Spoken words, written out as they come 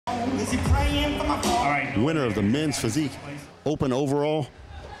Winner of the men's physique open overall,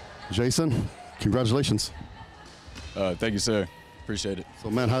 Jason, congratulations. Thank you, sir. Appreciate it. So,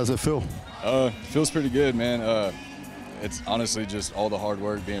 man, how does it feel? Feels pretty good, man. It's honestly just all the hard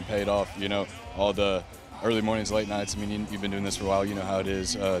work being paid off, you know, all the early mornings, late nights. I mean, you've been doing this for a while. You know how it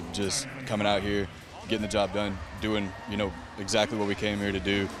is. Just coming out here, getting the job done, doing, you know, exactly what we came here to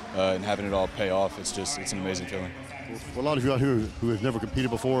do, and having it all pay off. It's an amazing feeling. For a lot of you out here who have never competed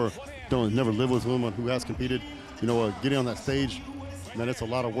before, never lived with someone who has competed, you know, getting on that stage, man, it's a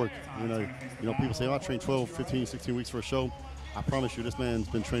lot of work. You know, people say, oh, I train 12, 15, 16 weeks for a show. I promise you, this man's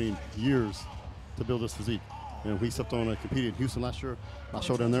been training years to build this physique. And he stepped on and competed in Houston last year. I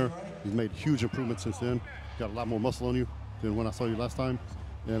showed down there. He's made huge improvements since then. Got a lot more muscle on you than when I saw you last time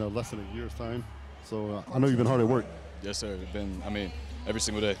in less than a year's time. So I know you've been hard at work. Yes, sir. Every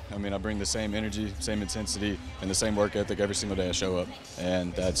single day. I bring the same energy, same intensity, and the same work ethic every single day I show up.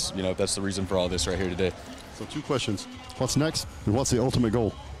 And that's the reason for all this right here today. So 2 questions. What's next and what's the ultimate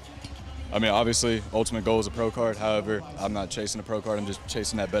goal? Obviously, ultimate goal is a pro card. However, I'm not chasing a pro card. I'm just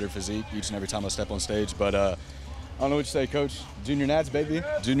chasing that better physique each and every time I step on stage. But I don't know what you say, Coach. Junior Nats, baby.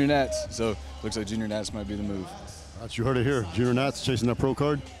 Junior Nats. So looks like Junior Nats might be the move. You heard it here. Junior Nats chasing that pro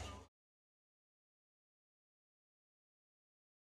card.